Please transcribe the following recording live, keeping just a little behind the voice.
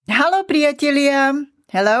Hello, priatelia.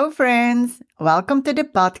 Hello, friends. Welcome to the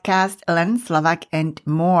podcast Learn Slovak and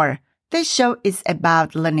More. This show is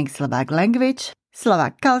about learning Slovak language,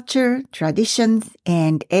 Slovak culture, traditions,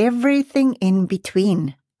 and everything in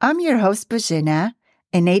between. I'm your host, Božena,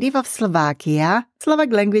 a native of Slovakia,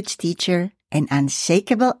 Slovak language teacher, an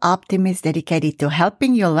unshakable optimist dedicated to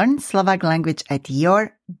helping you learn Slovak language at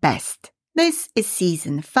your best. This is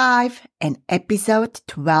Season 5 and Episode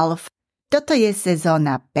 12. Toto je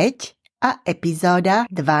sezóna 5 a epizóda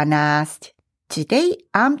 12. Today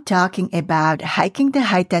I'm talking about hiking the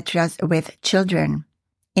high Tatras with children.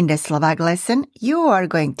 In the Slovak lesson, you are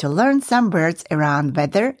going to learn some words around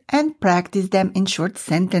weather and practice them in short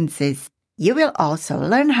sentences. You will also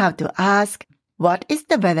learn how to ask, "What is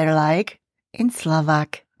the weather like?" in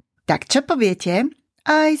Slovak. Tak čo poviete?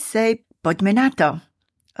 I say, poďme na to.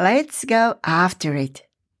 Let's go after it.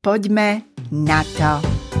 Poďme na to.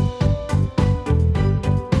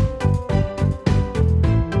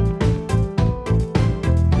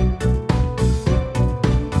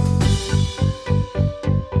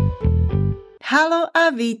 Hello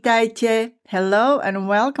a vítajte. Hello and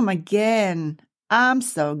welcome again. I'm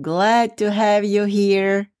so glad to have you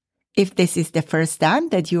here. If this is the first time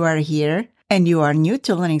that you are here and you are new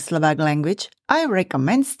to learning Slovak language, I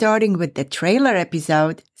recommend starting with the trailer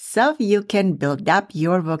episode so you can build up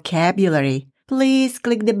your vocabulary. Please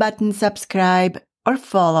click the button subscribe or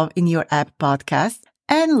follow in your app podcast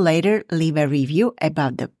and later leave a review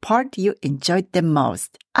about the part you enjoyed the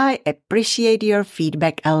most. I appreciate your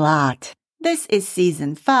feedback a lot. This is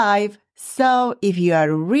Season 5, so if you are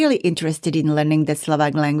really interested in learning the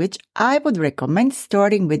Slovak language, I would recommend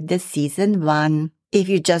starting with the Season 1. If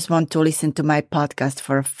you just want to listen to my podcast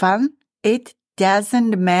for fun, it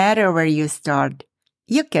doesn't matter where you start.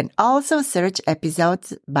 You can also search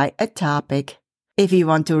episodes by a topic. If you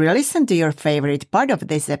want to re-listen to your favorite part of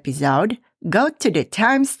this episode, go to the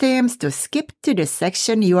timestamps to skip to the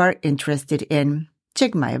section you are interested in.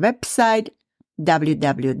 Check my website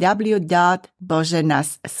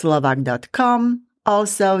www.boženaslovak.com.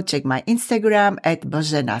 Also, check my Instagram at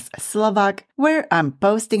boženaslovak, where I'm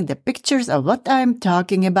posting the pictures of what I'm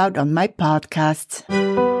talking about on my podcasts.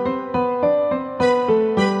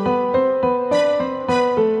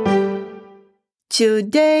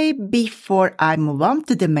 Today, before I move on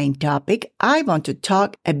to the main topic, I want to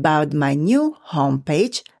talk about my new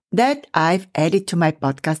homepage that I've added to my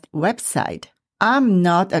podcast website. I'm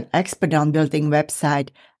not an expert on building website.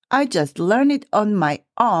 I just learned it on my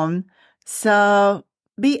own, so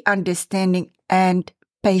be understanding and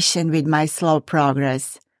patient with my slow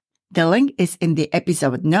progress. The link is in the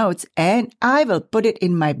episode notes and I will put it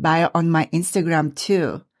in my bio on my Instagram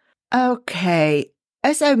too. Okay,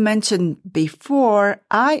 as I mentioned before,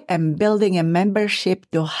 I am building a membership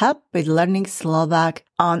to help with learning Slovak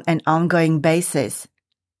on an ongoing basis.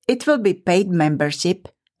 It will be paid membership,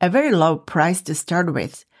 a very low price to start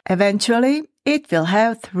with. Eventually, it will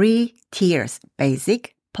have 3 tiers,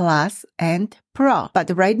 Basic, Plus, and Pro. But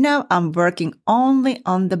right now, I'm working only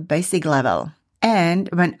on the basic level. And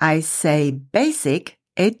when I say basic,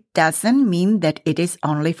 it doesn't mean that it is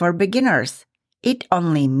only for beginners. It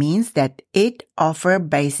only means that it offers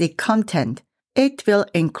basic content. It will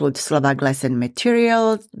include Slovak lesson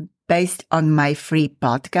materials based on my free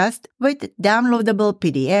podcast with downloadable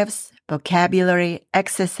PDFs, vocabulary,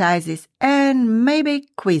 exercises, and maybe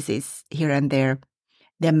quizzes here and there.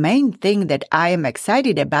 The main thing that I am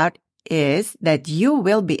excited about is that you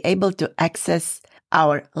will be able to access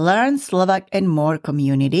our Learn Slovak and More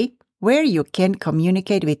community, where you can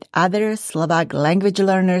communicate with other Slovak language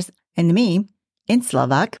learners and me, in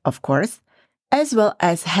Slovak, of course, as well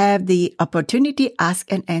as have the opportunity to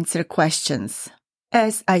ask and answer questions.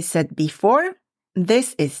 As I said before,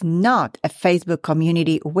 this is not a Facebook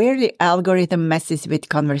community where the algorithm messes with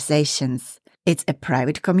conversations. It's a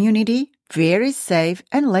private community, very safe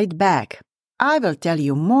and laid back. I will tell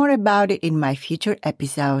you more about it in my future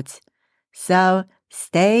episodes. So,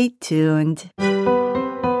 stay tuned.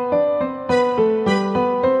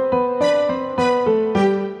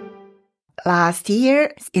 Last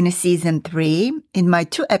year, in Season 3, in my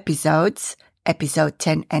 2 episodes, Episode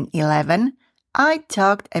 10 and 11, I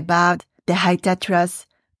talked about the high Tatras,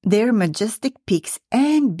 their majestic peaks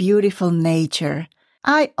and beautiful nature.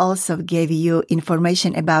 I also gave you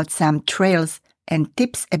information about some trails and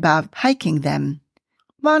tips about hiking them.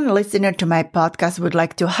 One listener to my podcast would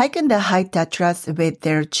like to hike in the high Tatras with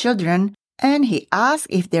their children, and he asked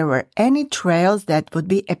if there were any trails that would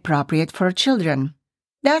be appropriate for children.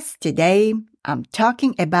 Thus, today, I'm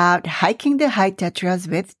talking about hiking the high Tatras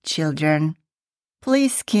with children.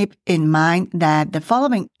 Please keep in mind that the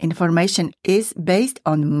following information is based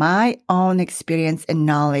on my own experience and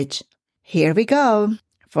knowledge. Here we go.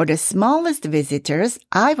 For the smallest visitors,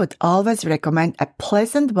 I would always recommend a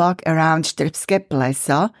pleasant walk around Štrbské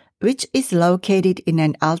Pleso, which is located in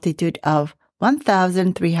an altitude of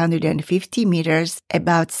 1,350 meters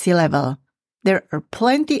above sea level. There are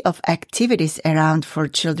plenty of activities around for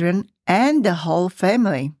children and the whole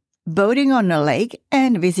family. Boating on a lake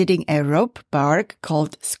and visiting a rope park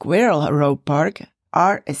called Squirrel Rope Park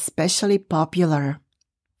are especially popular.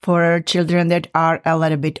 For children that are a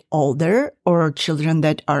little bit older or children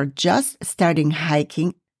that are just starting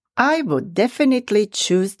hiking, I would definitely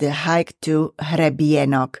choose the hike to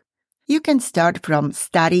Hrebienok. You can start from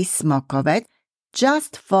Starý Smokovec.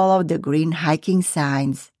 Just follow the green hiking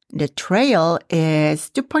signs. The trail is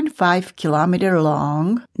 2.5 kilometers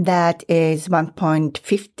long, that is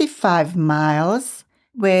 1.55 miles,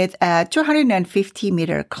 with a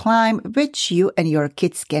 250-meter climb, which you and your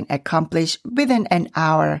kids can accomplish within an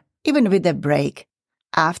hour, even with a break.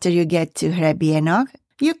 After you get to Hrebienok,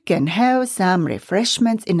 you can have some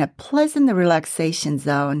refreshments in a pleasant relaxation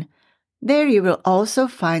zone. There you will also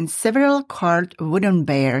find several carved wooden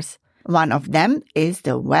bears. One of them is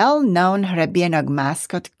the well-known Hrebienok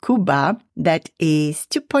mascot Kuba that is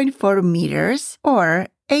 2.4 meters or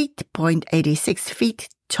 8.86 feet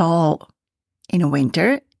tall. In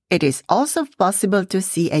winter, it is also possible to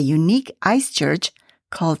see a unique ice church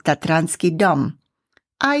called Tatranský dom.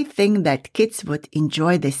 I think that kids would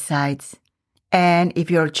enjoy these sights. And if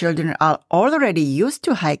your children are already used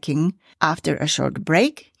to hiking, after a short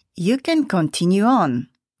break, you can continue on.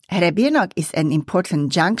 Hrebienok is an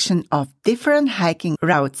important junction of different hiking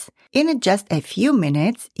routes. In just a few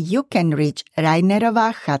minutes, you can reach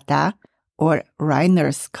Rainerová chata, or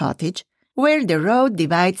Rainer's cottage, where the road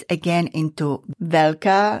divides again into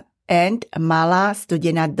Veľká and Malá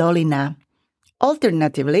Studená dolina.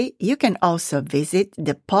 Alternatively, you can also visit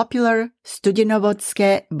the popular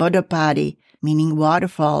Studenovodské vodopády, meaning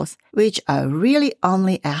waterfalls, which are really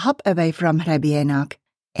only a hop away from Hrebienok.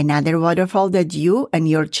 Another waterfall that you and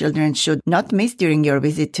your children should not miss during your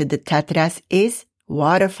visit to the Tatras is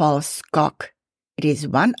Waterfall Skok. It is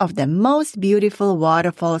one of the most beautiful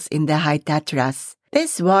waterfalls in the High Tatras.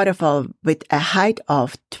 This waterfall, with a height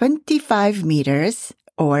of 25 meters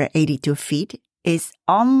or 82 feet, is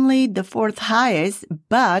only the fourth highest,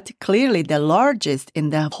 but clearly the largest in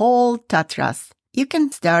the whole Tatras. You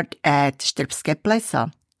can start at Štrbské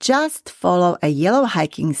Pleso. Just follow a yellow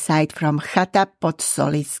hiking site from Chata pod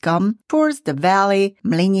Soliskom towards the valley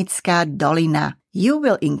Mlynická dolina. You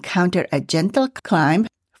will encounter a gentle climb,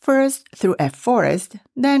 first through a forest,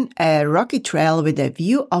 then a rocky trail with a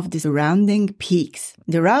view of the surrounding peaks.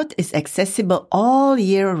 The route is accessible all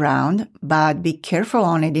year round, but be careful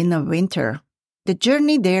on it in the winter. The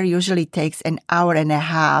journey there usually takes an hour and a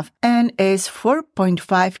half and is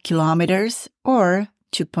 4.5 kilometers or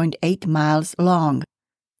 2.8 miles long.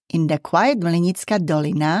 In the quiet Mlynická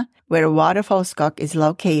dolina, where Waterfall Skok is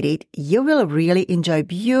located, you will really enjoy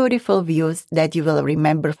beautiful views that you will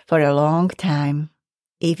remember for a long time.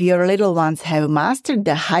 If your little ones have mastered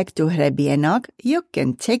the hike to Hrebienok, you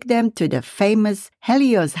can take them to the famous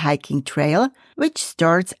Helios hiking trail, which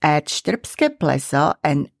starts at Štrbské Pleso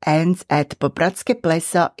and ends at Popradské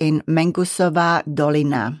Pleso in Mengusová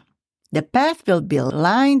dolina. The path will be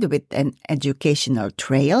lined with an educational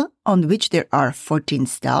trail on which there are 14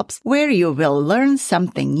 stops where you will learn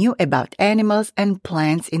something new about animals and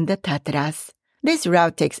plants in the Tatras. This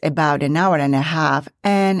route takes about an hour and a half,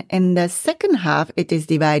 and in the second half it is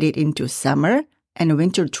divided into summer and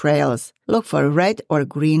winter trails. Look for red or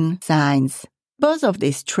green signs. Both of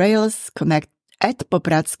these trails connect at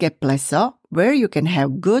Popradské Pleso, where you can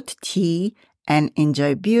have good tea and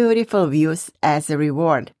enjoy beautiful views as a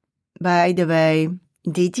reward. By the way,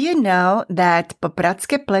 did you know that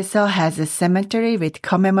Popradské Pleso has a cemetery with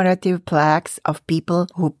commemorative plaques of people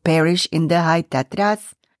who perish in the High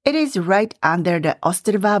Tatras? It is right under the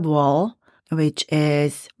Ostrva wall, which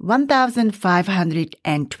is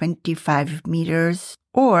 1,525 meters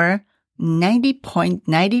or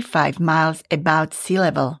 90.95 miles above sea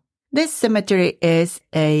level. This cemetery is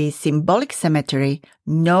a symbolic cemetery.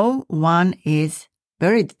 No one is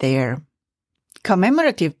buried there.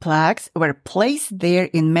 Commemorative plaques were placed there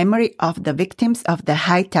in memory of the victims of the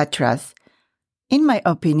High Tatras. In my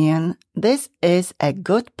opinion, this is a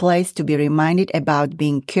good place to be reminded about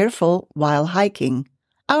being careful while hiking.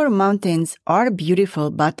 Our mountains are beautiful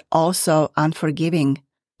but also unforgiving.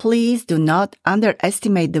 Please do not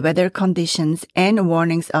underestimate the weather conditions and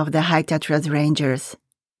warnings of the High Tatras rangers.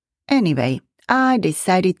 Anyway, I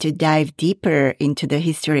decided to dive deeper into the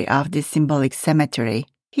history of the Symbolic Cemetery.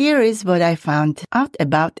 Here is what I found out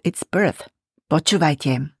about its birth.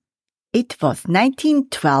 Počúvajte. It was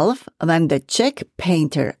 1912 when the Czech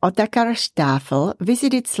painter Otakar Štafl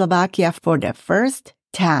visited Slovakia for the first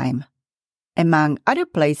time. Among other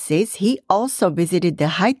places, he also visited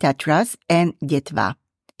the High Tatras and Detva.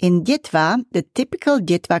 In Detva, the typical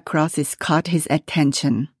Detva crosses caught his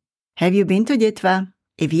attention. Have you been to Detva?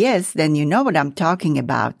 If yes, then you know what I'm talking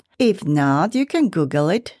about. If not, you can Google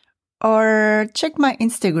it or check my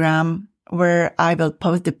Instagram where I will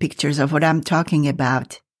post the pictures of what I'm talking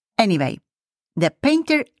about. Anyway, the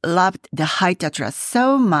painter loved the High Tatras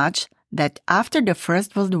so much that after the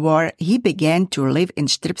First World War, he began to live in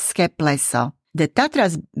Štrbské Pleso. The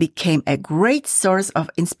Tatras became a great source of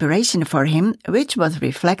inspiration for him, which was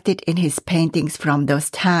reflected in his paintings from those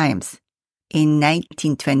times. In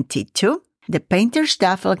 1922, the painter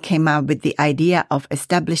Štafl came up with the idea of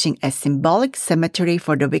establishing a symbolic cemetery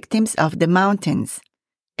for the victims of the mountains.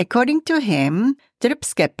 According to him,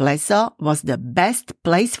 Štrbské Pleso was the best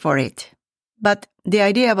place for it. But the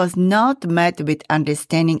idea was not met with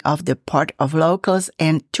understanding of the part of locals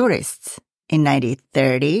and tourists. In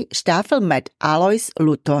 1930, Štafl met Alois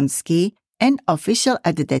Lutonský, an official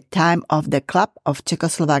at the time of the Club of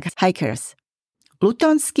Czechoslovak Hikers.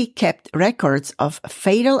 Lutonský kept records of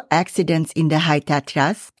fatal accidents in the High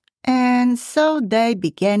Tatras, and so they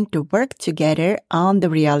began to work together on the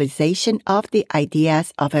realization of the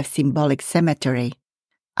ideas of a symbolic cemetery.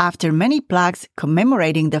 After many plaques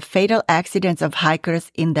commemorating the fatal accidents of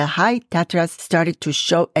hikers in the High Tatras started to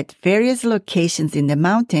show at various locations in the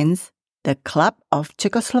mountains, the Club of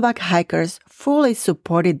Czechoslovak Hikers fully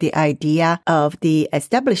supported the idea of the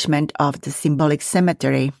establishment of the symbolic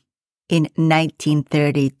cemetery. In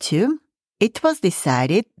 1932, it was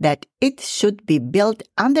decided that it should be built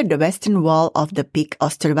under the western wall of the peak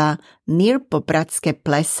Ostrva near Popradské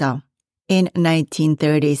Pleso. In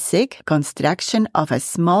 1936, construction of a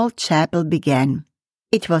small chapel began.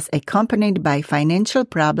 It was accompanied by financial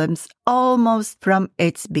problems almost from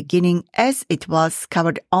its beginning, as it was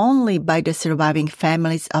covered only by the surviving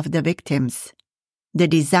families of the victims. The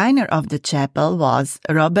designer of the chapel was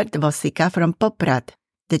Robert Vosika from Poprad.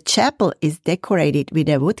 The chapel is decorated with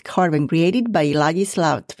a wood carving created by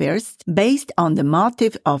Ladislav Tvirst based on the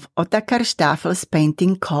motif of Otakar Štafl's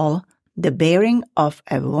painting called The Bearing of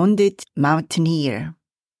a Wounded Mountaineer.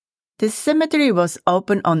 The cemetery was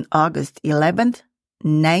opened on August 11,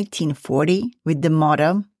 1940 with the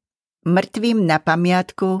motto Mrtvým na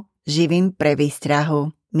pamiatku, živým pre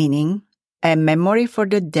výstrahu, meaning a memory for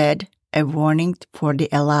the dead, a warning for the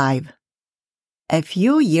alive. A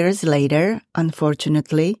few years later,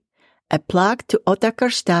 unfortunately, a plaque to Otakar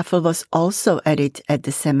Štafl was also added at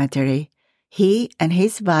the cemetery. He and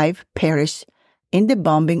his wife perished in the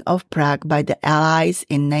bombing of Prague by the Allies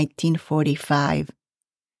in 1945.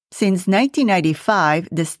 Since 1995,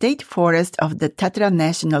 the State Forest of the Tatra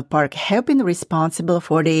National Park have been responsible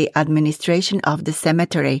for the administration of the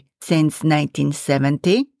cemetery. Since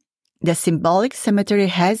 1970, the Symbolic Cemetery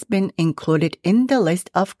has been included in the list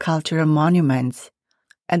of cultural monuments.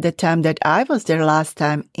 At the time that I was there last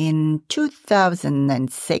time, in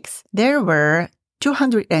 2006, there were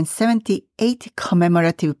 278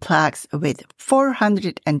 commemorative plaques with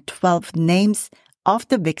 412 names of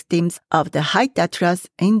the victims of the High Tatras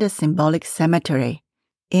in the Symbolic Cemetery.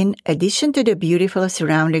 In addition to the beautiful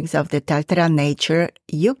surroundings of the Tatra nature,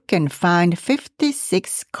 you can find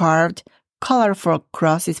 56 carved, colorful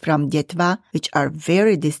crosses from Detva, which are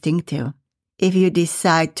very distinctive. If you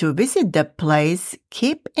decide to visit the place,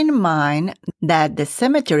 keep in mind that the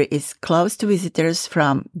cemetery is closed to visitors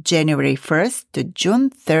from January 1st to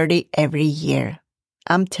June 30 every year.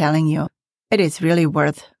 I'm telling you, it is really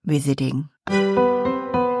worth visiting.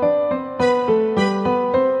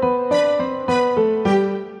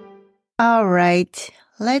 All right,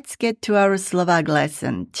 let's get to our Slovak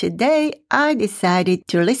lesson. Today, I decided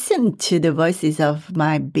to listen to the voices of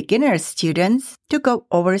my beginner students to go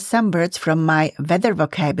over some words from my weather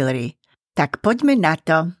vocabulary. Tak poďme na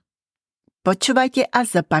to. Počúvajte a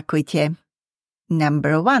zopakujte.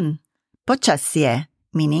 Number 1. Počasie,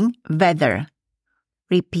 meaning weather.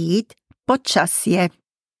 Repeat, počasie.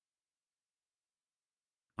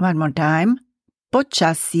 One more time.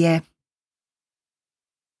 Počasie.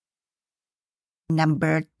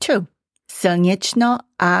 Number 2. Slnečno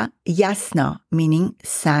a jasno, meaning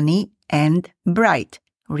sunny and bright.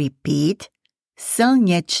 Repeat.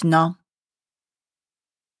 Slnečno.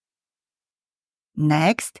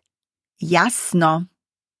 Next. Jasno.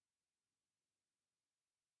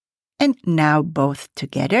 And now both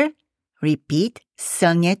together. Repeat.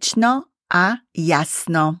 Slnečno a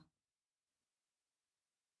jasno.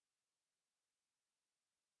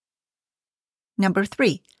 Number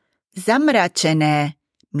 3. Zamračené,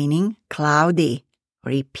 meaning cloudy.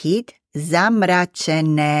 Repeat,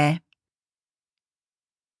 zamračené.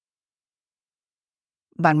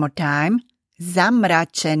 One more time.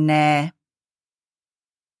 Zamračené.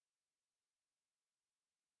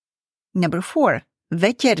 Number 4.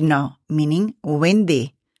 Veterno, meaning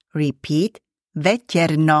windy. Repeat,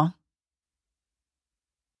 veterno.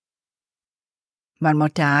 One more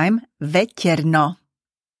time. Veterno.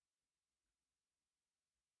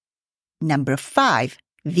 Number 5.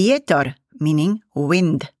 Vietor, meaning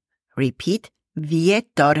wind. Repeat,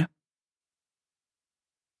 vietor.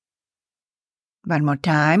 One more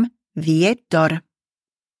time. Vietor.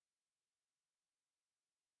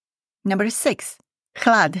 Number 6.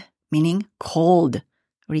 Chlad, meaning cold.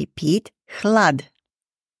 Repeat, chlad.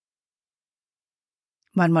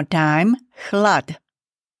 One more time. Chlad.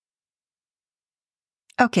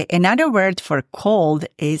 Okay, another word for cold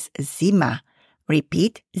is zima.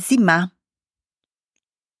 Repeat, zima.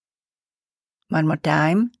 One more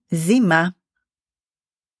time. Zima.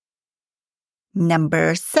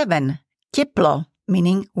 Number 7. Teplo,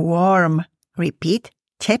 meaning warm. Repeat,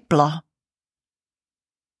 teplo.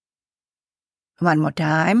 One more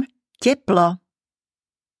time. Teplo.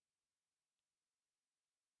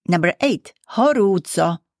 Number 8.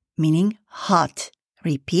 Horúco, meaning hot.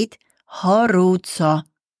 Repeat, horúco.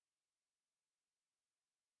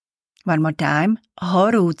 One more time.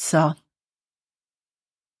 Horúco.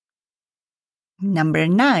 Number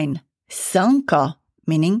 9. Slnko,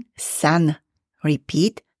 meaning sun.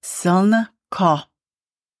 Repeat, slnko.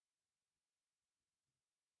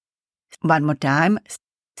 One more time.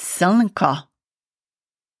 Slnko.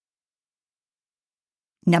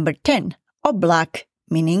 Number 10. Oblak,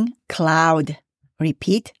 meaning cloud.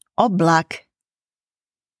 Repeat, oblak.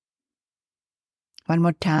 One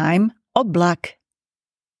more time. Oblak.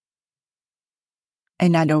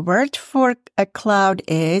 Another word for a cloud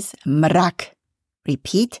is mrak.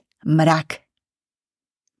 Repeat, mrak.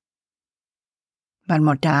 One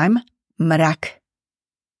more time. Mrak.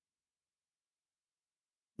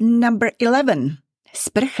 Number 11.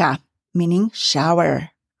 Sprcha, meaning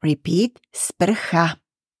shower. Repeat, sprcha.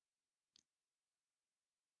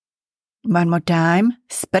 One more time.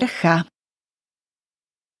 Sprcha.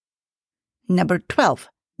 Number 12.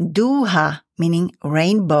 Duha, meaning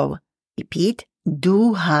rainbow. Repeat,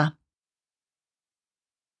 duha.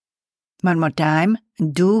 One more time.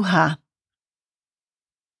 Duha.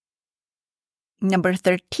 Number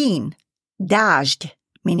 13. Dážď,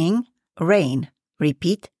 meaning rain.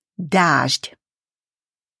 Repeat, dážď.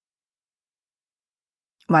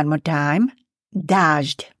 One more time.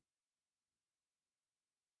 Dážď.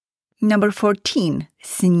 Number 14.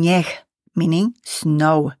 Sněh, meaning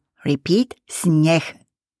snow. Repeat, sněh.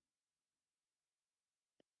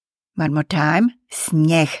 One more time.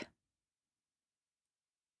 Sněh.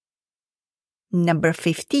 Number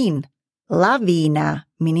 15. Lavína,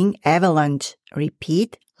 meaning avalanche.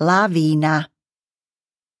 Repeat, lavína.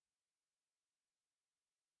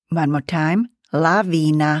 One more time.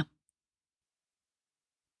 Lavína.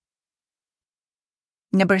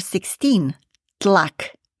 Number 16.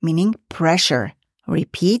 Tlak, meaning pressure.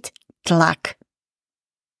 Repeat, tlak.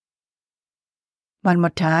 One more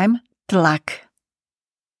time. Tlak.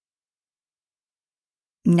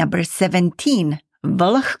 Number 17.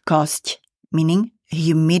 Vlhkosť, meaning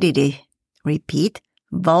humidity. Repeat,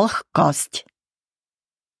 vlhkosť.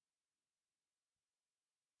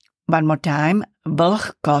 One more time.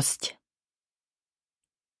 Vlhkosť.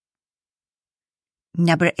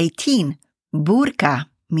 Number 18. Búrka,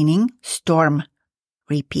 meaning storm.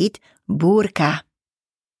 Repeat, búrka.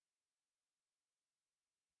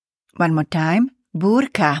 One more time.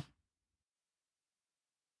 Búrka.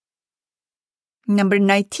 Number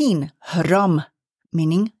 19. Hrom,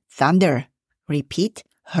 meaning thunder. Repeat,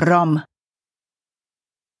 hrom.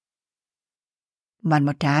 One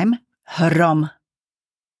more time. Hrom.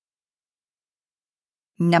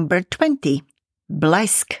 Number 20.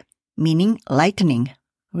 Blesk, meaning lightning.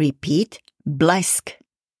 Repeat, blesk.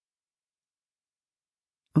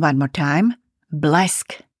 One more time.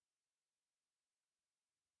 Blesk.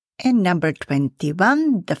 And number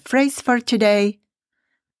 21, the phrase for today.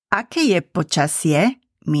 Aké je počasie,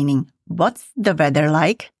 meaning what's the weather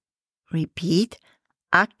like? Repeat.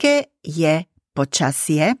 Aké je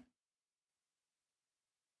počasie?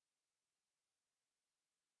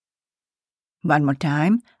 One more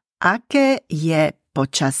time. Aké je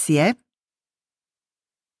počasie?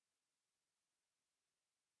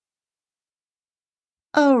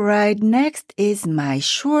 Alright, next is my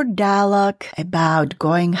short dialogue about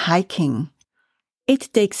going hiking.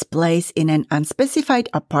 It takes place in an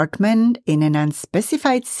unspecified apartment in an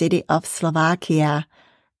unspecified city of Slovakia.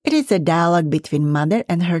 It is a dialogue between mother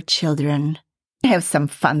and her children. Have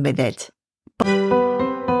some fun with it.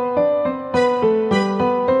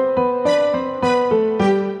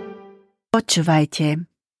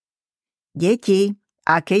 Počúvajte. Deti,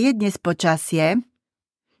 aké je dnes počasie?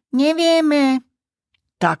 Nevieme.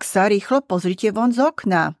 Tak sa rýchlo pozrite von z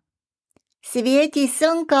okna. Svieti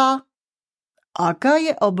slnko. Aká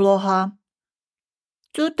je obloha?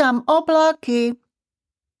 Sú tam oblaky.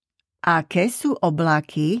 Aké sú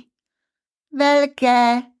oblaky?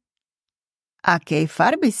 Veľké. Akej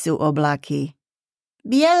farby sú oblaky?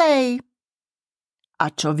 Bielej. A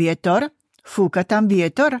čo vietor? Fúka tam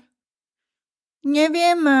vietor?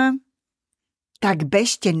 Nevieme. Tak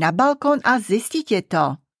bežte na balkón a zistite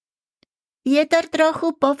to. Vietor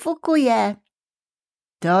trochu pofúkuje.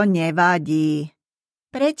 To nevadí.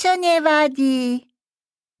 Prečo nevadí?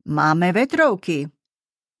 Máme vetrovky.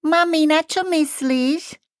 Mami, na čo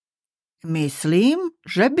myslíš? Myslím,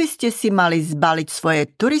 že by ste si mali zbaliť svoje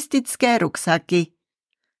turistické ruksaky.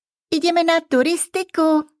 Ideme na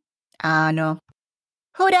turistiku? Áno.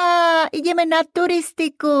 Hurá, ideme na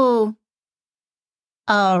turistiku!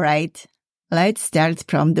 Alright, let's start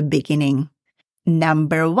from the beginning.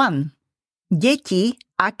 Number 1. Deti,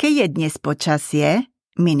 aké je dnes počasie?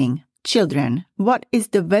 Meaning, children, what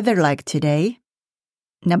is the weather like today?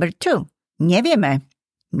 Number 2. Nevieme.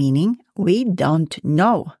 Meaning, we don't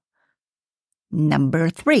know.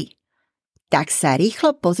 Number 3. Tak sa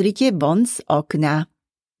rýchlo pozrite von z okna.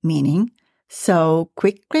 Meaning, so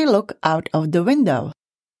quickly look out of the window.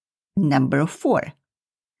 Number 4.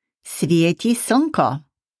 Svieti slnko.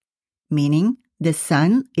 Meaning, the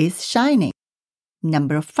sun is shining.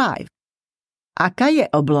 Number 5. Aká je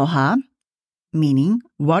obloha? Meaning,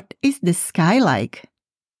 what is the sky like?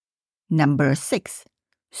 Number 6.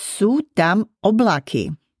 Sú tam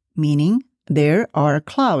oblaky. Meaning, there are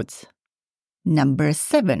clouds. Number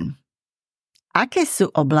 7. Aké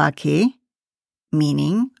sú oblaky?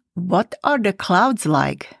 Meaning, what are the clouds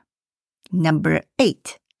like? Number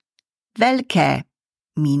 8. Veľké.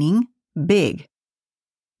 Meaning, big.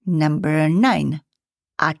 Number 9.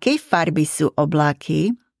 Aké farby sú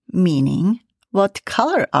oblaky? Meaning, what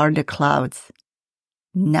color are the clouds?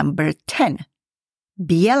 Number 10.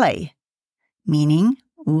 Bielej. Meaning,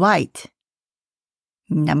 white.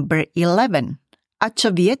 Number 11. A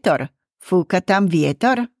čo vietor? Fúka tam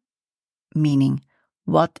vietor? Meaning,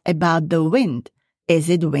 what about the wind?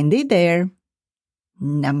 Is it windy there?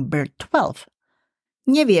 Number 12.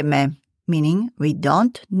 Nevieme. Meaning, we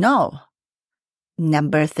don't know.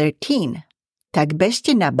 Number 13. Tak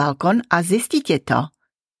bežte na balkón a zistite to.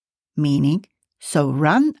 Meaning, so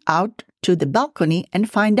run out to the balcony and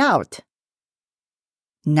find out.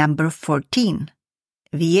 Number 14.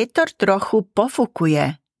 Vietor trochu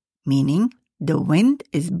pofúkuje. Meaning, the wind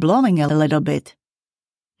is blowing a little bit.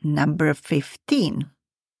 Number 15.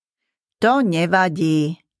 To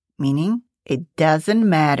nevadí. Meaning, it doesn't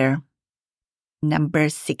matter. Number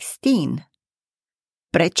 16.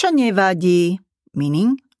 Prečo nevadí?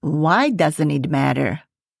 Meaning, why doesn't it matter?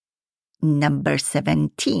 Number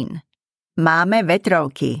 17. Máme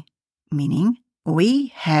vetrovky. Meaning, we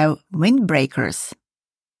have windbreakers.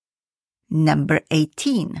 Number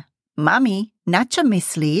 18. Mami, na čo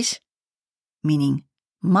myslíš? Meaning,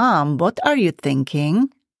 Mom, what are you thinking?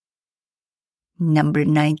 Number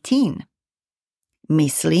 19.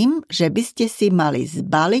 Myslím, že by ste si mali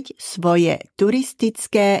zbaliť svoje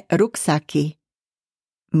turistické ruksaky.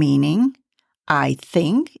 Meaning, I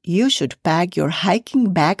think you should pack your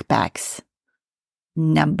hiking backpacks.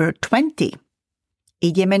 Number 20.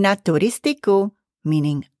 Ideme na turistiku.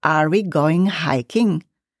 Meaning, are we going hiking?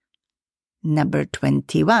 Number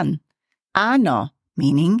 21. Áno.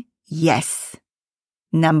 Meaning, yes.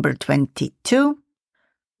 Number 22.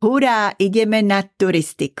 Hurá, ideme na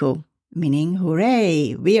turistiku. Meaning,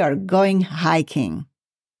 hooray, we are going hiking.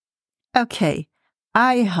 Okay,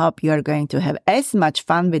 I hope you are going to have as much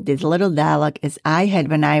fun with this little dialogue as I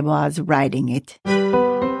had when I was writing it.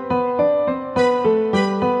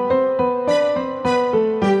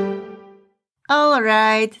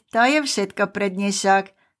 Alright, to je všetko pre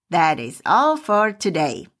dnešok. That is all for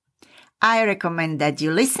today. I recommend that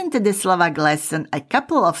you listen to the Slovak lesson a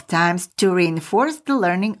couple of times to reinforce the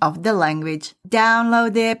learning of the language.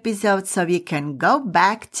 Download the episodes so you can go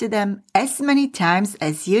back to them as many times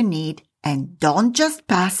as you need. And don't just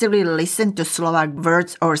passively listen to Slovak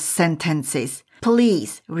words or sentences.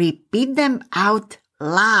 Please repeat them out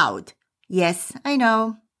loud. Yes, I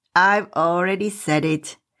know. I've already said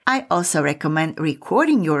it. I also recommend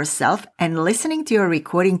recording yourself and listening to your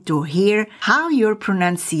recording to hear how your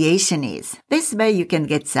pronunciation is. This way you can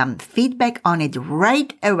get some feedback on it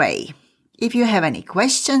right away. If you have any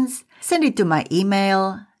questions, send it to my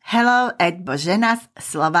email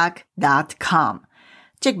hello@boženaslovak.com.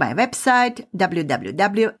 Check my website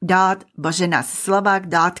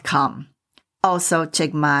www.boženaslovak.com. Also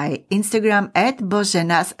check my Instagram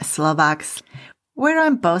 @boženaslovaks, where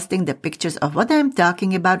I'm posting the pictures of what I'm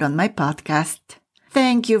talking about on my podcast.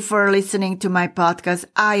 Thank you for listening to my podcast.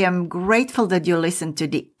 I am grateful that you listened to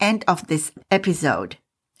the end of this episode.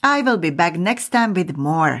 I will be back next time with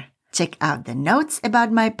more. Check out the notes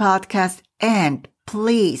about my podcast and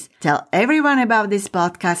please tell everyone about this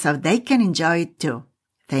podcast so they can enjoy it too.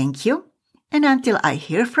 Thank you. And until I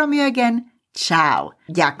hear from you again, čau.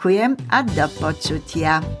 Ďakujem a do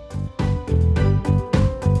počutia.